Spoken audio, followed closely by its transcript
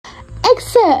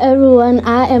Except everyone,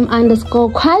 I am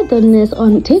 _quietness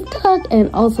on TikTok and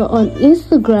also on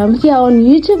Instagram. Here on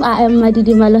YouTube, I am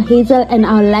Madidimalo Hazel, and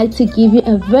I would like to give you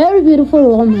a very beautiful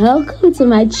warm welcome to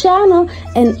my channel.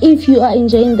 And if you are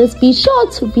enjoying this, be sure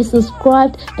to be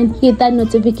subscribed and hit that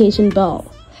notification bell.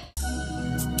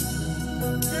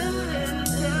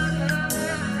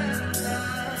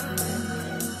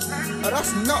 Oh,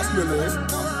 that's nuts, Lily.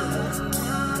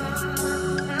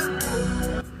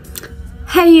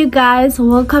 Hey you guys,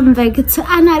 welcome back to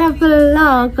another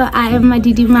vlog. I am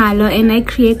Madidimalo and I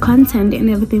create content and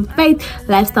everything, faith,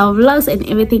 lifestyle vlogs and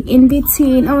everything in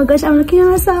between. Oh my gosh, I'm looking at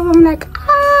myself, I'm like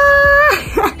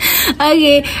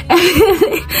okay,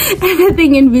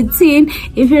 everything in between.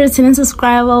 If you're a returning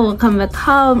subscriber, welcome back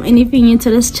home, and if you're new to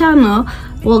this channel,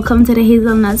 welcome to the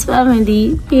Hazelnuts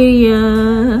family.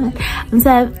 Period.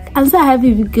 I'm so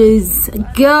happy because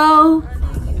girl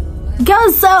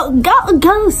so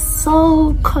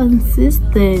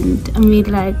consistent. I mean,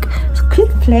 like, quit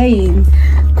playing.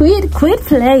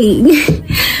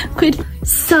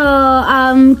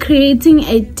 So creating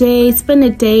a day, spend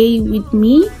a day with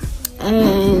me,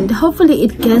 and hopefully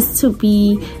it gets to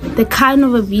be the kind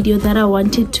of a video that I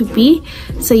want it to be.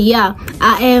 So yeah,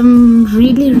 I am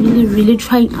really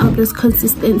trying out this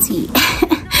consistency.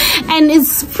 And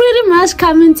it's pretty much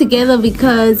coming together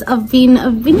because I've been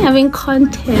having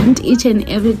content each and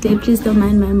every day. Please don't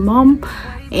mind my mom.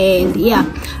 And yeah,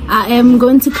 I am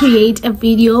going to create a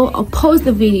video or post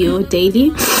a video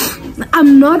daily.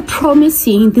 I'm not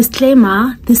promising,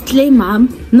 disclaimer,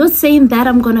 not saying that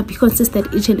I'm gonna be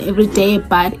consistent each and every day,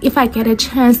 but if I get a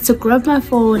chance to grab my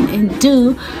phone and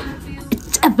do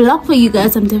a vlog for you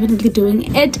guys, I'm definitely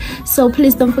doing it. So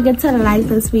please don't forget to like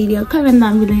this video, comment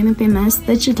down below anything else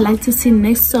that you'd like to see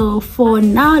next. So for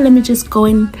now, let me just go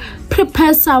and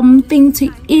prepare something to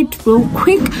eat real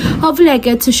quick. Hopefully I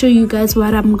get to show you guys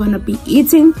what I'm gonna be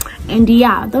eating. And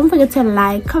yeah, don't forget to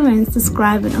like, comment,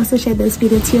 subscribe, and also share this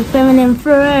video to your family and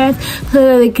friends so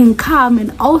that they can come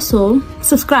and also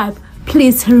subscribe.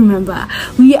 Please remember,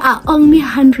 we are only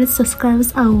 100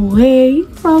 subscribers away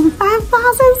from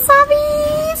 5,000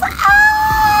 subbies.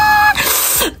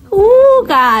 Ooh,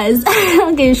 guys.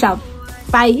 Okay, shop.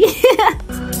 Bye.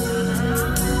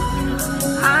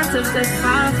 I took that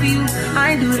 5 for you.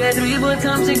 I do that 3 more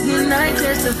times again. I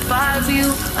testify for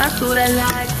you. I thought I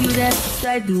like you, that's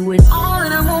I do it all,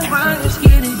 and I won't run. I'm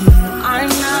scared of you. I'm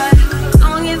not. As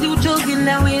long as you joking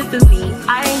that way for me,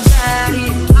 I got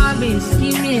it. I've been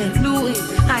scheming, fluid.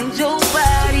 I ain't your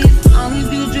body. Only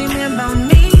if you dreaming about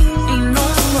me, ain't no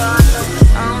problem.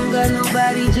 I don't got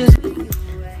nobody, just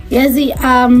Yazzie,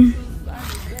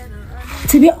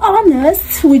 to be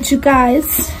honest with you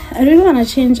guys, I really want to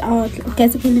change out.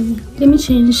 Guys, okay, let me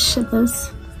change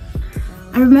this.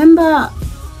 I remember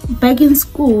back in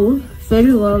school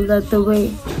very well that there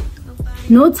was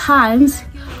no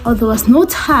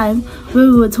time where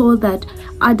we were told that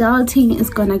adulting is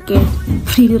gonna get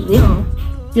pretty real,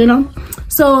 you know.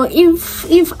 So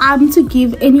if I'm to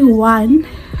give anyone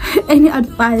any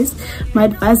advice, my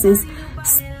advice is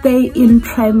stay in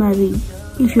primary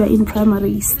if you're in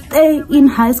primary, stay in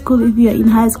high school if you're in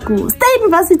high school, stay in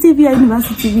university if you're in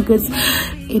university, because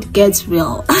it gets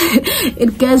real.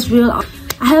 It gets real.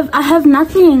 I have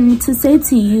nothing to say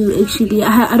to you, actually.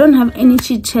 I don't have any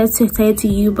chit chat to say to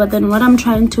you, but then what I'm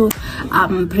trying to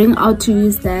bring out to you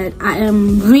is that I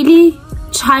am really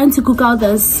trying to cook out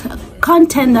this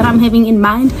content that I'm having in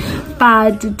mind.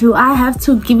 But do I have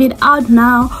to give it out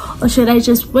now, or should I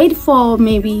just wait for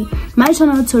maybe my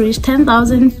channel to reach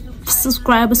 10,000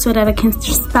 subscribers so that I can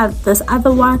start this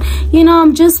other one? You know,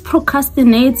 I'm just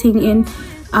procrastinating in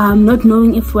not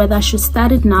knowing if whether I should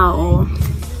start it now or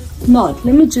not.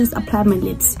 Let me just apply my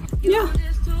lips. Yeah,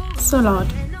 so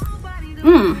loud.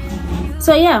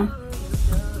 So yeah,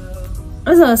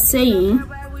 as I was saying,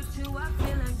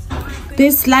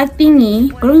 this life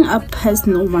thingy, growing up has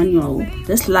no manual.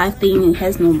 This life thingy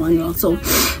has no manual, so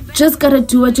just gotta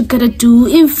do what you gotta do.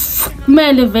 If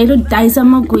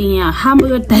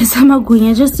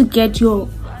just to get your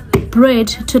bread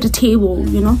to the table,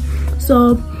 you know.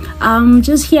 So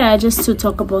just here just to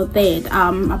talk about that,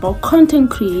 about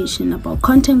content creation, about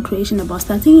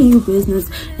starting a new business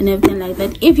and everything like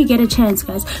that. If you get a chance,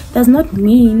 guys, does not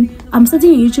mean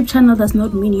starting a YouTube channel does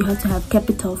not mean you have to have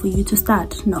capital for you to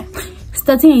start. No,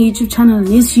 starting a YouTube channel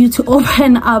needs you to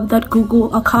open up that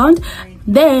Google account,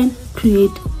 then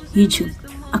create YouTube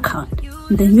account,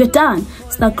 and then you're done.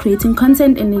 Start creating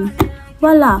content and then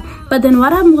voila. But then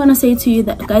what I'm gonna say to you,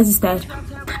 that guys, is that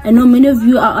I know many of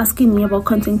you are asking me about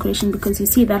content creation because you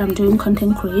see that I'm doing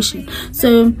content creation.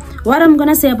 So what I'm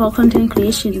gonna say about content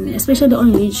creation, especially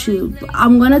on YouTube,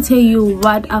 I'm gonna tell you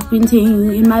what I've been telling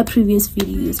you in my previous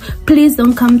videos. Please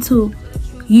don't come to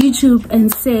YouTube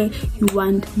and say you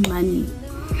want money,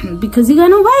 because you're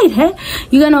gonna wait.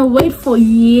 You're gonna wait for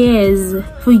years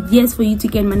for you to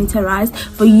get monetized,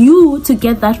 for you to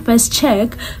get that first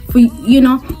check, for you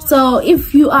know. So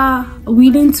if you are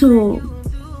willing to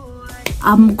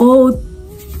go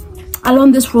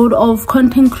along this road of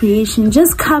content creation,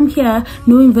 just come here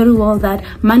knowing very well that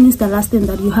money is the last thing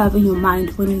that you have in your mind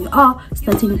when you are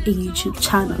starting a YouTube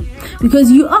channel,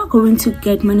 because you are going to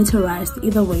get monetized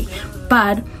either way.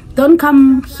 But don't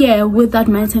come here with that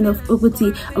mindset of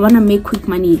I want to make quick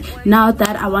money. Now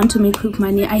that I want to make quick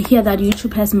money, I hear that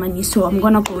YouTube has money, so I'm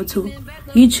gonna go to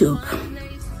YouTube.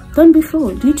 Don't be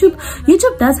fooled.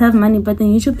 YouTube does have money, but then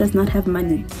YouTube does not have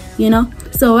money, you know.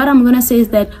 So what I'm gonna say is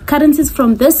that currencies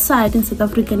from this side in South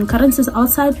Africa and currencies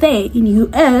outside there in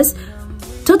US,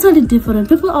 totally different.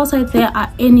 People outside there are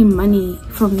earning money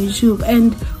from YouTube,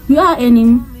 and we are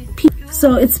earning.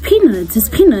 So it's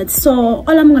peanuts. So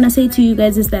all I'm gonna say to you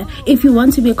guys is that if you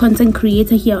want to be a content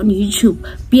creator here on YouTube,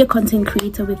 be a content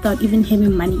creator without even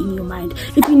having money in your mind.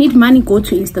 If you need money, go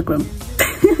to Instagram.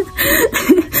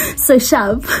 So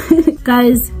sharp.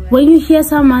 Guys, when you hear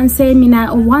someone say, Mina,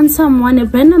 I want someone, a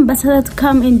brand ambassador, to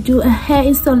come and do a hair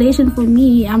installation for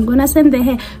me, I'm gonna send the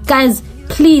hair. Guys,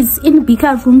 please, in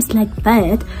bigger rooms like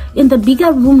that, in the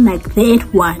bigger room like that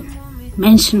one,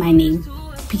 mention my name,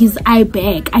 because I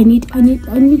beg. I need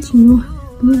new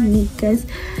money, guys.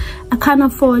 I can't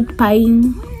afford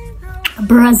buying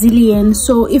Brazilian.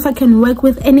 So if I can work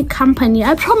with any company,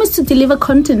 I promise to deliver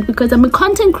content, because I'm a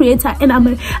content creator, and I'm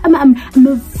a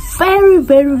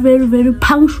very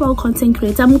punctual content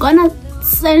creator. I'm gonna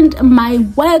send my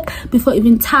work before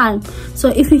even time. So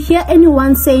if you hear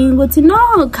anyone saying,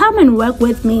 no, come and work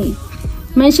with me,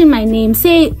 mention my name.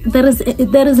 Say there is a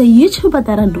YouTuber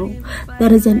that I know,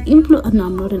 there is an influencer. No,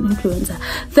 I'm not an influencer.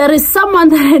 There is someone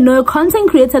that I know, a content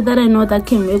creator that I know that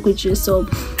can work with you. So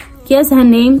here's her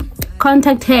name,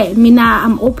 contact her. Mina,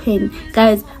 I'm open.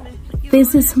 Guys,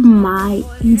 this is my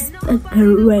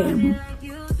Instagram,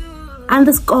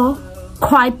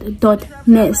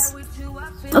 _quiet.ness.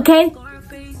 Okay,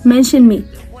 mention me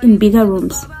in bigger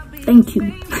rooms. Thank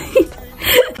you.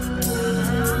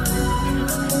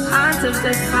 I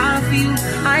testify for you.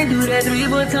 I do that 3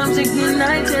 more times again.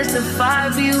 I testify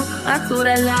for you. I thought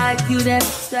I liked you,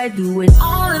 that's I do it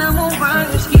all, and I won't run.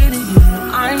 I'm scared of you.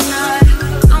 I'm not.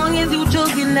 As long as you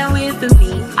joking that way for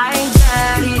me, I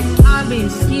got it. I've been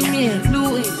scheming,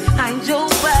 fluid. I ain't your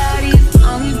body. As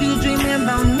long as you dreaming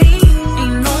about me,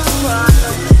 ain't no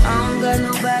problem. I don't got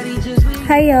nobody just.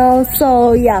 Hi y'all.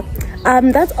 So yeah,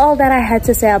 that's all that I had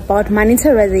to say about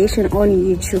monetization on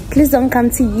YouTube. Please don't come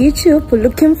to YouTube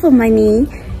looking for money.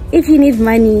 If you need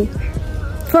money,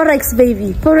 forex,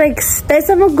 baby, forex, there's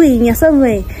some going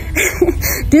somewhere.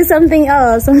 Do something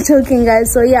else. I'm joking,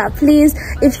 guys. So yeah, please,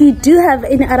 if you do have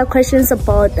any other questions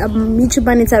about YouTube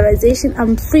monetization,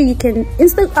 I'm free. You can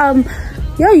Instagram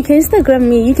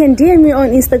me, you can DM me on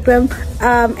Instagram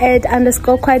at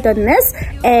 _quiet.ness,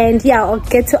 and yeah, I'll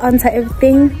get to answer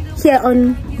everything here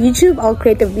on YouTube. I'll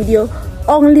create a video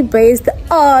only based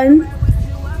on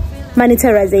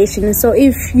monetization. So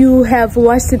if you have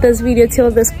watched this video till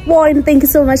this point, thank you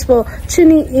so much for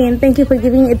tuning in. Thank you for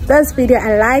giving it this video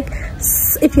a like.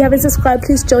 If you haven't subscribed,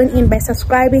 please join in by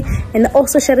subscribing and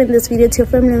also sharing this video to your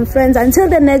family and friends. Until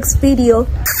the next video,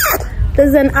 this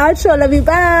is an outro. Love you.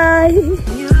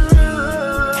 Bye.